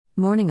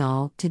Morning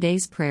all,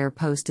 today's prayer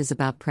post is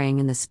about praying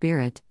in the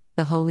Spirit,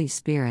 the Holy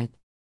Spirit.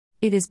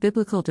 It is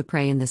biblical to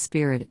pray in the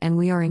Spirit, and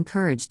we are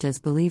encouraged as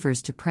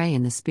believers to pray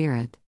in the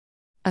Spirit.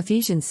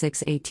 Ephesians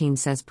 6:18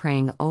 says,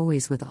 praying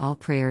always with all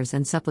prayers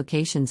and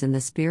supplications in the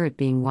Spirit,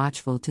 being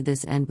watchful to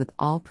this end with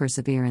all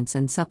perseverance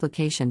and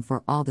supplication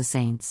for all the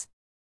saints.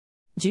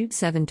 Jude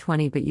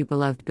 7:20 But you,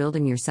 beloved,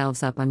 building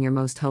yourselves up on your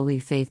most holy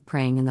faith,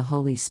 praying in the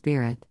Holy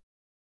Spirit.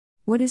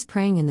 What is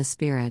praying in the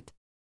Spirit?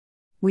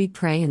 We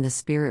pray in the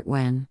Spirit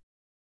when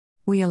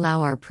we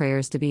allow our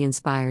prayers to be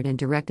inspired and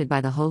directed by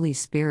the Holy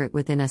Spirit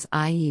within us,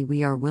 i.e.,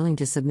 we are willing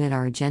to submit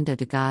our agenda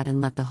to God and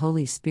let the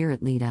Holy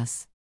Spirit lead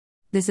us.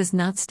 This is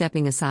not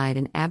stepping aside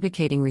and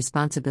abdicating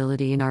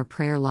responsibility in our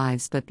prayer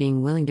lives, but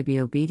being willing to be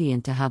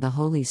obedient to how the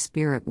Holy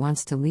Spirit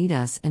wants to lead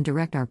us and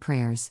direct our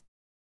prayers.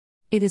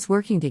 It is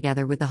working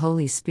together with the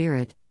Holy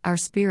Spirit, our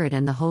spirit,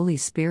 and the Holy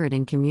Spirit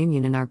in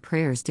communion in our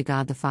prayers to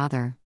God the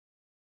Father.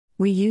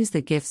 We use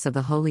the gifts of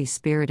the Holy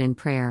Spirit in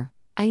prayer,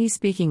 i.e.,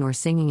 speaking or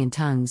singing in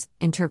tongues,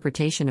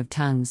 interpretation of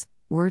tongues,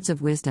 words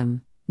of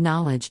wisdom,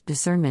 knowledge,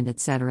 discernment,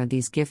 etc.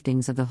 These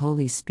giftings of the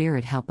Holy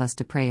Spirit help us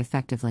to pray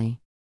effectively.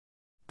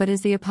 But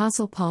as the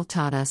Apostle Paul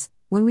taught us,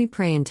 when we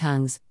pray in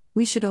tongues,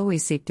 we should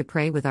always seek to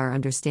pray with our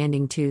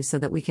understanding too, so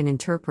that we can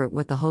interpret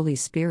what the Holy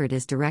Spirit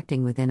is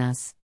directing within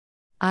us.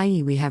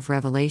 I.e., we have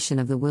revelation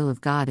of the will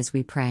of God as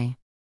we pray.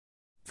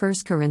 1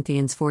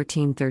 Corinthians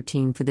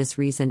 14:13 For this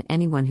reason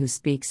anyone who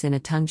speaks in a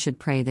tongue should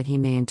pray that he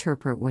may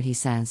interpret what he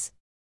says.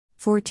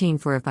 14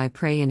 For if I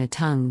pray in a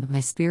tongue, my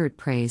spirit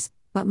prays,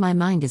 but my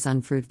mind is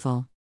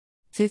unfruitful.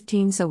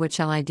 15 So what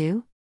shall I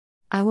do?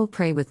 I will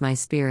pray with my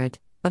spirit,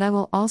 but I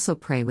will also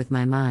pray with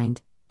my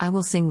mind. I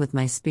will sing with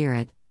my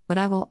spirit, but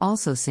I will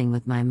also sing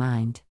with my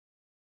mind.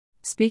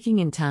 Speaking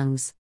in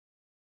tongues.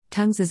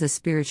 Tongues is a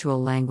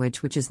spiritual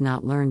language which is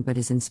not learned but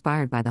is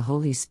inspired by the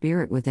Holy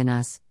Spirit within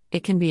us.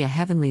 It can be a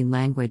heavenly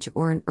language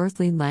or an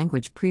earthly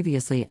language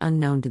previously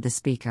unknown to the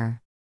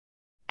speaker.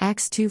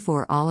 Acts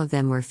 2:4 All of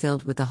them were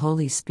filled with the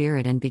Holy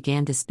Spirit and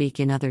began to speak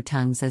in other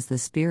tongues as the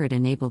Spirit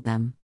enabled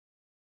them.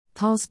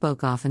 Paul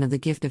spoke often of the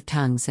gift of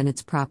tongues and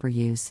its proper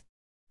use.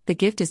 The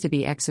gift is to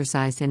be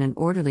exercised in an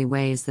orderly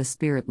way as the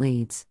Spirit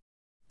leads.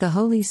 The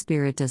Holy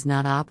Spirit does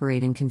not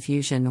operate in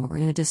confusion or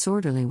in a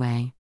disorderly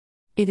way.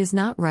 It is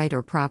not right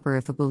or proper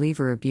if a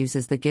believer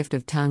abuses the gift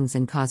of tongues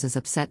and causes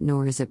upset,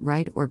 nor is it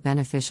right or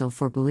beneficial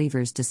for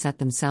believers to set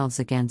themselves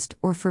against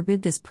or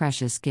forbid this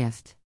precious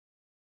gift.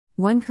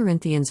 1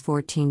 Corinthians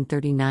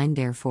 14:39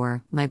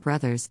 Therefore, my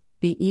brothers,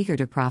 be eager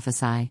to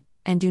prophesy,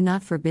 and do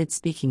not forbid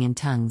speaking in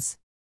tongues.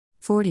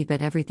 40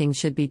 But everything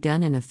should be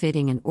done in a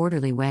fitting and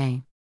orderly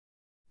way.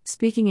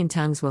 Speaking in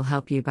tongues will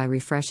help you by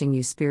refreshing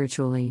you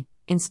spiritually,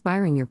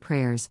 inspiring your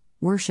prayers,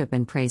 worship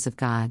and praise of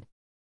God.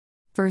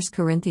 1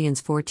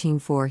 Corinthians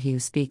 14:4 He who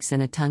speaks in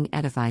a tongue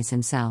edifies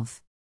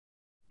himself.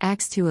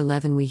 Acts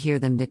 2:11 We hear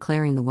them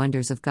declaring the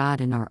wonders of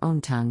God in our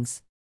own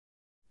tongues.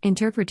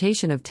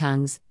 Interpretation of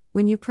tongues.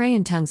 When you pray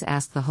in tongues,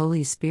 ask the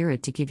Holy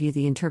Spirit to give you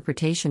the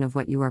interpretation of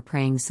what you are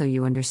praying so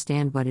you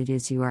understand what it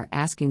is you are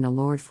asking the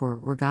Lord for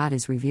or God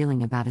is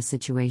revealing about a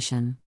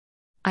situation.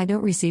 I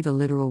don't receive a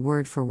literal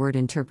word-for-word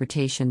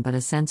interpretation but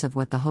a sense of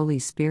what the Holy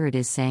Spirit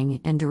is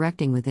saying and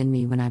directing within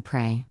me when I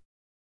pray.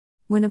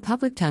 When a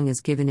public tongue is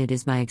given, it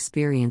is my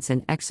experience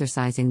in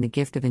exercising the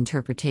gift of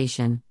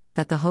interpretation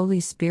that the Holy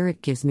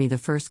Spirit gives me the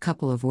first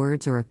couple of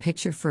words or a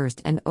picture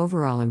first and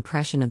overall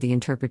impression of the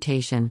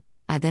interpretation.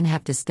 I then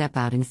have to step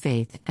out in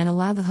faith and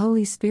allow the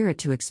Holy Spirit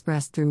to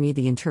express through me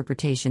the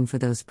interpretation for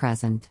those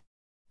present.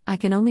 I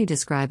can only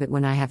describe it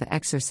when I have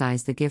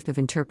exercised the gift of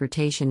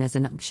interpretation as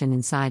an unction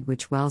inside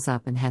which wells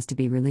up and has to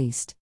be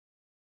released.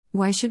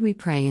 Why should we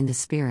pray in the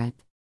Spirit?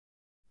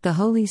 The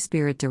Holy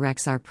Spirit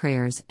directs our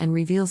prayers and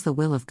reveals the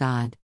will of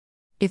God.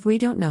 If we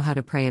don't know how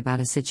to pray about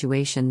a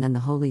situation, then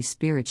the Holy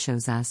Spirit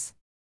shows us.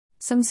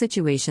 Some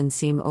situations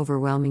seem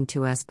overwhelming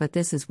to us, but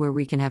this is where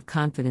we can have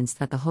confidence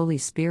that the Holy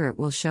Spirit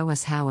will show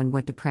us how and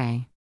what to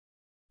pray.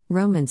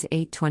 Romans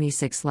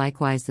 8:26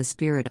 Likewise the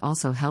Spirit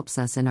also helps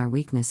us in our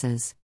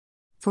weaknesses.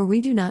 For we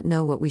do not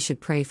know what we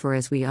should pray for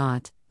as we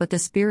ought, but the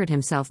Spirit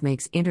Himself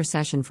makes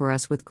intercession for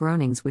us with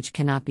groanings which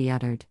cannot be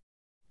uttered.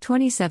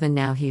 27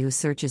 Now He who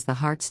searches the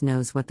hearts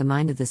knows what the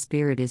mind of the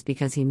Spirit is,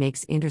 because He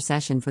makes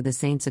intercession for the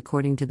saints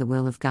according to the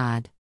will of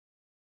God.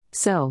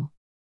 So,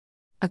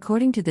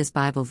 according to this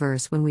Bible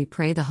verse, when we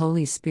pray, the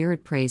Holy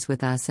Spirit prays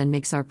with us and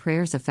makes our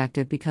prayers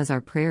effective because our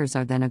prayers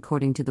are then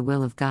according to the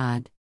will of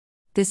God.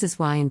 This is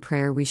why in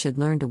prayer we should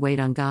learn to wait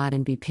on God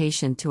and be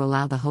patient to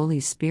allow the Holy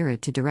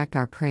Spirit to direct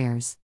our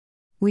prayers.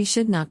 We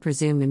should not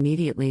presume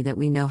immediately that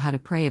we know how to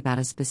pray about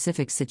a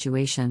specific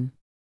situation.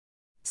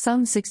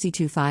 Psalm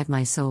 62:5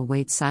 My soul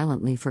waits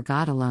silently for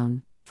God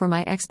alone, for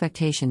my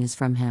expectation is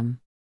from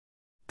Him.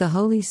 The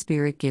Holy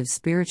Spirit gives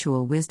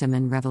spiritual wisdom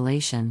and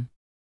revelation.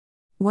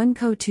 1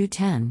 Cor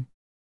 2:10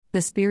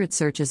 The Spirit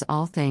searches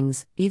all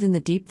things, even the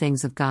deep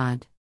things of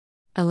God.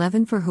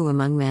 11 For who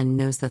among men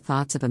knows the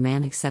thoughts of a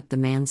man except the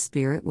man's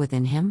spirit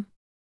within him?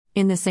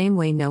 In the same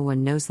way no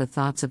one knows the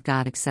thoughts of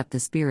God except the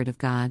Spirit of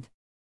God.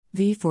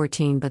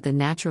 v14 But the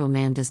natural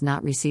man does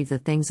not receive the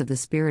things of the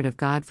Spirit of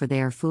God, for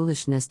they are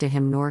foolishness to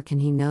him, nor can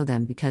he know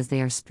them because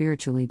they are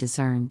spiritually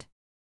discerned.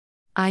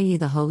 I.e.,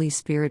 the Holy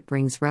Spirit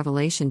brings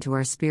revelation to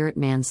our spirit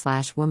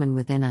man/woman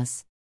within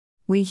us.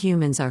 We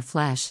humans are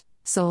flesh,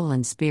 soul,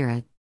 and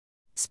spirit.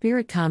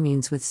 Spirit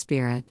communes with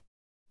spirit.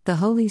 The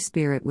Holy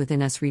Spirit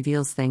within us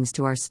reveals things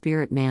to our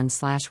spirit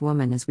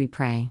man/woman as we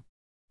pray.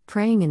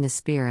 Praying in the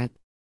Spirit.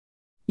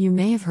 You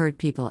may have heard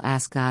people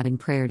ask God in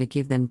prayer to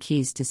give them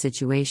keys to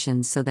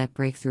situations so that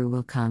breakthrough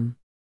will come.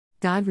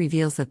 God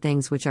reveals the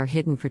things which are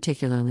hidden,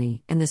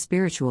 particularly in the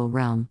spiritual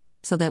realm,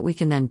 so that we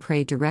can then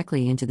pray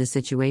directly into the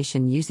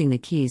situation using the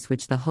keys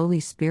which the Holy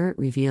Spirit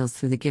reveals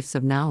through the gifts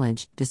of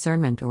knowledge,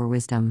 discernment, or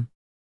wisdom.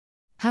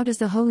 How does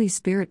the Holy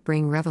Spirit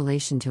bring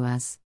revelation to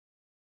us?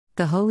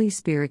 The Holy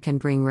Spirit can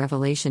bring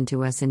revelation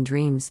to us in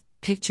dreams,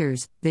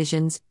 pictures,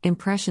 visions,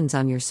 impressions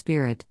on your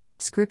spirit,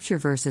 scripture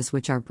verses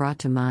which are brought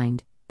to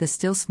mind, the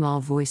still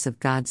small voice of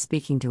God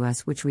speaking to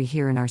us which we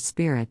hear in our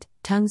spirit,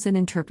 tongues and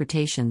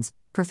interpretations,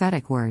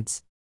 prophetic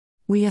words.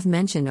 We have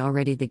mentioned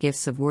already the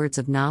gifts of words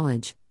of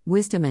knowledge,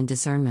 wisdom and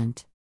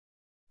discernment.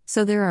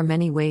 So there are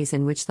many ways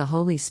in which the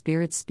Holy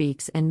Spirit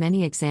speaks, and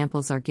many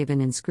examples are given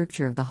in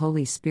Scripture of the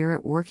Holy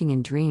Spirit working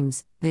in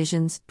dreams,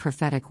 visions,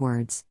 prophetic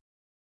words.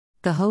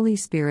 The Holy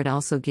Spirit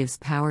also gives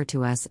power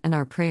to us and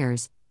our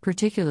prayers,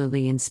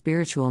 particularly in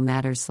spiritual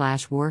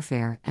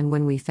matters/warfare and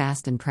when we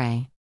fast and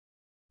pray.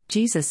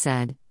 Jesus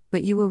said,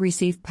 "But you will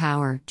receive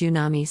power,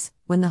 dunamis,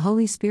 when the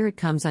Holy Spirit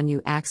comes on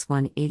you." Acts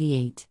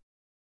 1:88.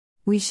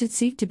 We should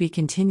seek to be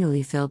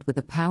continually filled with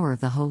the power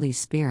of the Holy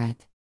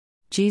Spirit.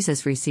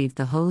 Jesus received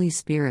the Holy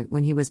Spirit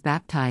when he was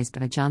baptized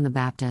by John the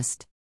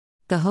Baptist.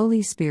 The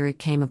Holy Spirit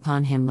came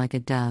upon him like a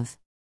dove.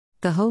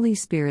 The Holy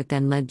Spirit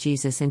then led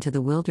Jesus into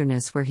the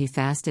wilderness where he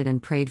fasted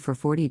and prayed for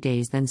 40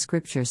 days. Then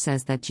Scripture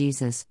says that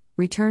Jesus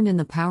returned in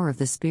the power of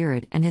the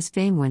Spirit and his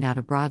fame went out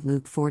abroad.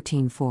 Luke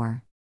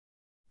 14:4.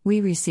 We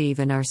receive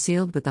and are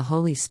sealed with the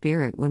Holy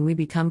Spirit when we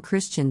become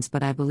Christians,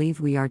 but I believe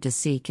we are to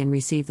seek and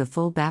receive the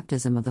full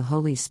baptism of the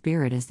Holy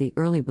Spirit as the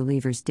early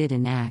believers did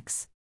in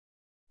Acts.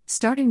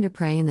 Starting to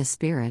pray in the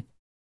Spirit.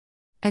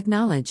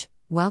 Acknowledge,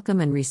 welcome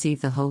and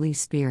receive the Holy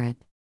Spirit.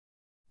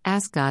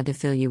 Ask God to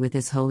fill you with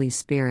His Holy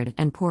Spirit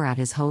and pour out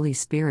His Holy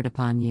Spirit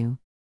upon you.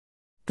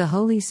 The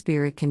Holy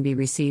Spirit can be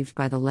received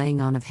by the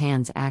laying on of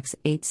hands. Acts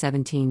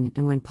 8:17.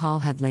 And when Paul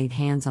had laid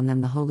hands on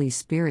them, the Holy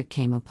Spirit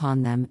came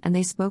upon them, and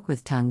they spoke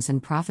with tongues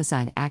and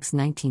prophesied. Acts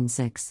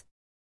 19:6.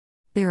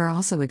 There are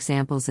also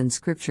examples in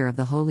Scripture of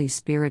the Holy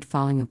Spirit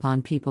falling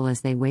upon people as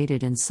they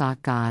waited and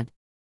sought God.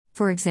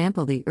 For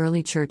example, the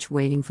early church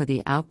waiting for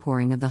the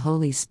outpouring of the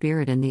Holy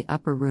Spirit in the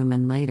upper room,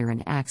 and later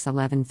in Acts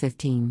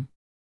 11:15.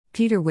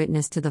 Peter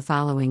witnessed to the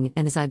following,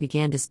 "And as I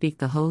began to speak,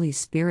 the Holy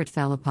Spirit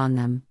fell upon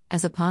them,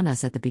 as upon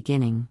us at the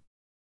beginning."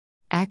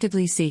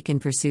 Actively seek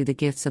and pursue the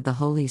gifts of the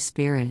Holy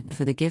Spirit,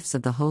 for the gifts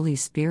of the Holy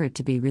Spirit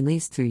to be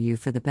released through you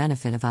for the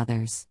benefit of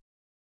others.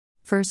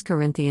 1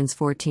 Corinthians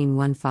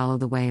 14:1 Follow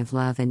the way of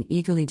love and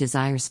eagerly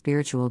desire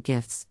spiritual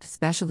gifts,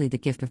 especially the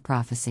gift of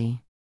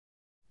prophecy.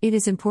 It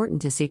is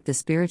important to seek the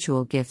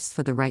spiritual gifts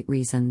for the right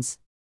reasons.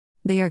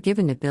 They are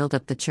given to build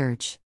up the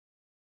church.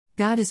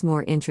 God is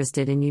more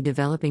interested in you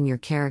developing your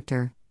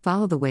character,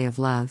 follow the way of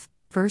love,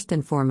 first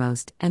and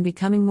foremost, and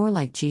becoming more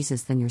like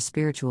Jesus than your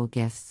spiritual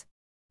gifts.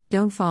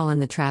 Don't fall in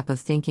the trap of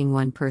thinking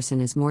one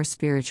person is more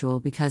spiritual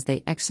because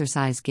they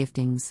exercise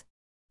giftings.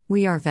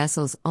 We are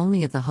vessels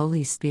only of the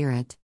Holy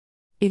Spirit.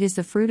 It is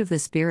the fruit of the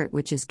Spirit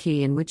which is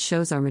key and which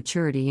shows our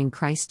maturity in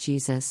Christ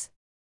Jesus.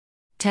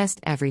 Test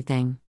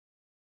everything.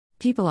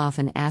 People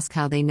often ask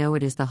how they know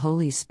it is the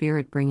Holy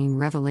Spirit bringing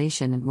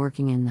revelation and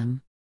working in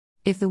them.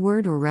 If the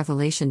word or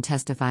revelation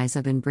testifies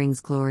of and brings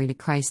glory to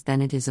Christ,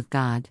 then it is of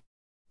God.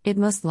 It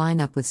must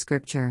line up with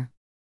Scripture.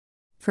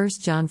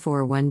 1 John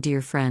 4:1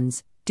 Dear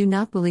friends, do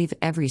not believe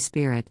every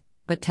spirit,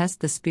 but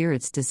test the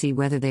spirits to see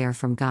whether they are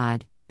from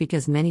God,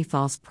 because many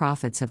false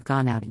prophets have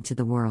gone out into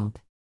the world.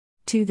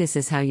 2 This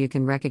is how you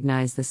can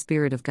recognize the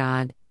Spirit of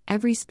God.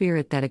 Every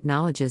spirit that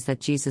acknowledges that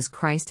Jesus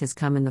Christ has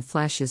come in the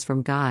flesh is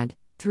from God.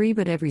 3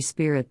 But every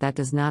spirit that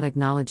does not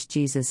acknowledge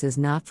Jesus is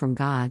not from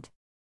God.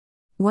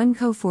 1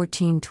 Cor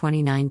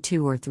 14:29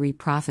 2 or 3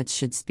 prophets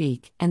should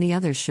speak, and the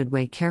others should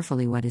weigh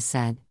carefully what is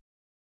said.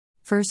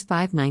 1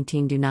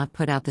 5:19 Do not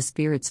put out the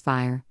Spirit's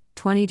fire.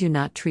 20 Do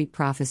not treat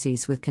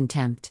prophecies with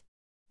contempt.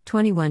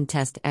 21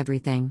 Test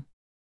everything.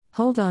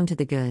 Hold on to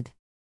the good.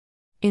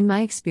 In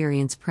my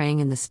experience, praying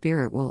in the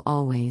Spirit will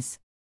always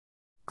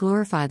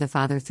glorify the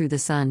Father through the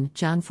Son.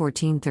 John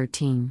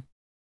 14:13.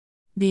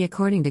 Be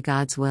according to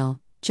God's will.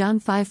 John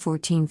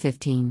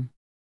 5:14-15.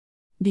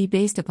 Be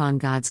based upon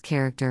God's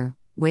character,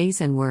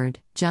 ways and word.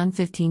 John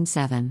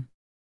 15:7.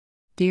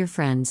 Dear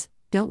friends,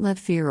 don't let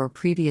fear or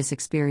previous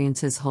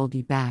experiences hold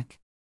you back.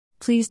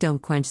 Please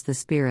don't quench the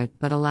Spirit,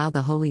 but allow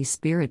the Holy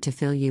Spirit to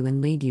fill you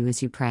and lead you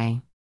as you pray.